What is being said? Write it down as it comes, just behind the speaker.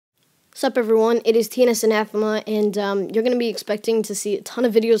What's up, everyone? It is TNS Anathema, and you're going to be expecting to see a ton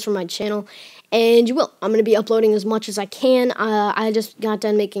of videos from my channel, and you will. I'm going to be uploading as much as I can. I just got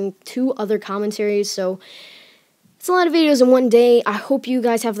done making 2 other commentaries, so it's a lot of videos in one day. I hope you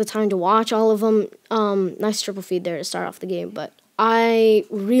guys have the time to watch all of them. Nice triple feed there to start off the game, but I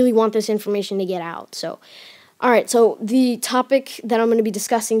really want this information to get out, so... Alright, so the topic that I'm going to be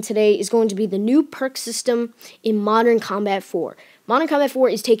discussing today is going to be the new perk system in Modern Combat 4. Modern Combat 4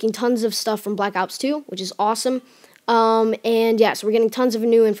 is taking tons of stuff from Black Ops 2, which is awesome. And yeah, so we're getting tons of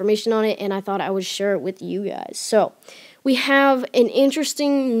new information on it, and I thought I would share it with you guys. So, we have an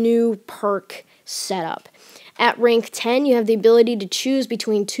interesting new perk setup. At rank 10, you have the ability to choose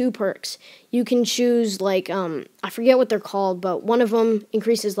between 2 perks. You can choose, like, I forget what they're called, but one of them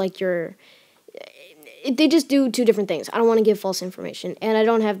increases, like, your... They just do 2 different things. I don't want to give false information, and I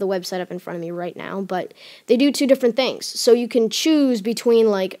don't have the website up in front of me right now, but they do 2 different things. So you can choose between,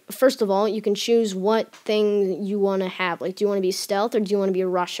 like, first of all, you can choose what thing you want to have. Like, do you want to be stealth, or do you want to be a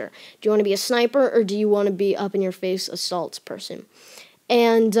rusher? Do you want to be a sniper, or do you want to be up-in-your-face assault person?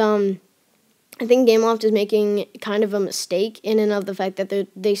 And, I think Gameloft is making kind of a mistake in and of the fact that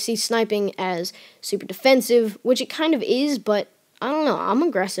they see sniping as super defensive, which it kind of is, but I don't know, I'm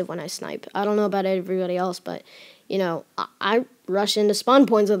aggressive when I snipe. I don't know about everybody else, but, you know, I rush into spawn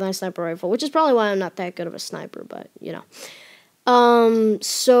points with my sniper rifle, which is probably why I'm not that good of a sniper, but, you know.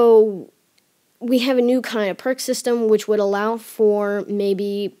 So, we have a new kind of perk system, which would allow for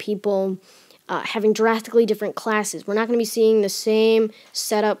maybe people having drastically different classes. We're not going to be seeing the same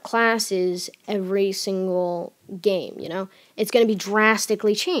setup classes every single game, you know. It's going to be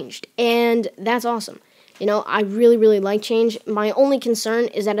drastically changed, and that's awesome. You know, I really, really like change. My only concern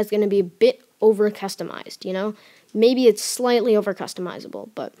is that it's going to be a bit over-customized, you know? Maybe it's slightly over-customizable,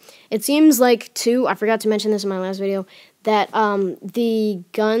 but it seems like, too, I forgot to mention this in my last video, that the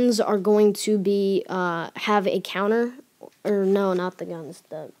guns are going to be, have a counter, or no, not the guns,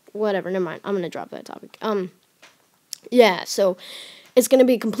 whatever, never mind, I'm going to drop that topic. Yeah, so... It's going to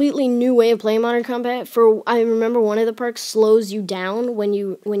be a completely new way of playing Modern Combat. I remember one of the perks slows you down when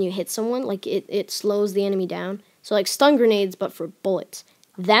you hit someone. Like, it slows the enemy down. So, like, stun grenades, but for bullets.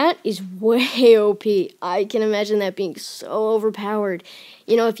 That is way OP. I can imagine that being so overpowered.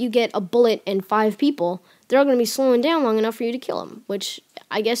 You know, if you get a bullet and 5 people, they're all going to be slowing down long enough for you to kill them, which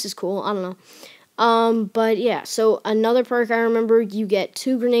I guess is cool. I don't know. But yeah, so another perk I remember, you get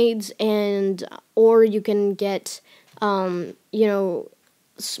 2 grenades, or you can get... you know,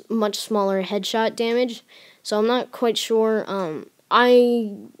 much smaller headshot damage. So I'm not quite sure. I'm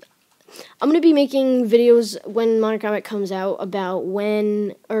going to be making videos when Modern Combat comes out about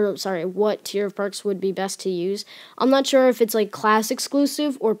what tier of perks would be best to use. I'm not sure if it's, like, class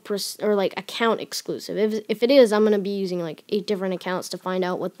exclusive or like, account exclusive. If it is, I'm going to be using, like, 8 different accounts to find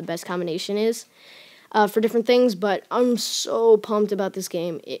out what the best combination is for different things. But I'm so pumped about this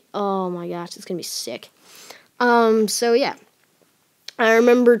game. Oh, my gosh, it's going to be sick. So yeah, I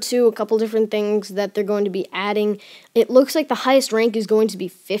remember too a couple different things that they're going to be adding. It looks like the highest rank is going to be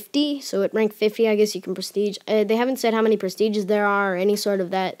 50, so at rank 50, I guess you can prestige. They haven't said how many prestiges there are or any sort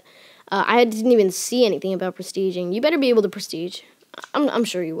of that. I didn't even see anything about prestiging. You better be able to prestige. I'm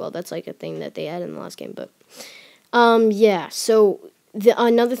sure you will. That's like a thing that they added in the last game, but, yeah, so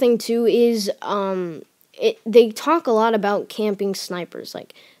another thing too is, they talk a lot about camping snipers,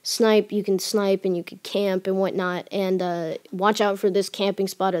 like, you can snipe and you can camp and whatnot, and watch out for this camping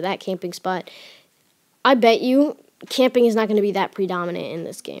spot or that camping spot. I bet you camping is not going to be that predominant in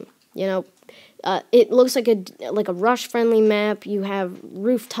this game, you know. It looks like a rush-friendly map. You have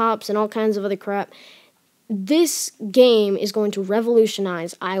rooftops and all kinds of other crap. This game is going to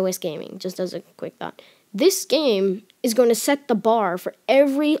revolutionize iOS gaming, just as a quick thought. This game is going to set the bar for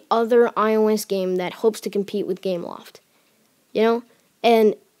every other iOS game that hopes to compete with Gameloft. You know?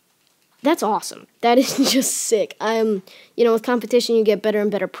 And that's awesome. That is just sick. You know, with competition, you get better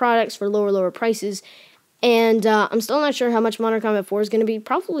and better products for lower prices. And I'm still not sure how much Modern Combat 4 is going to be.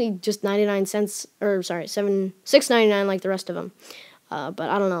 Probably just 99 cents, or sorry, $6.99 like the rest of them. But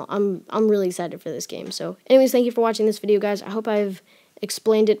I don't know. I'm really excited for this game. So, anyways, thank you for watching this video, guys. I hope I've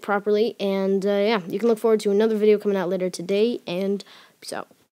explained it properly, and yeah, you can look forward to another video coming out later today, and peace out.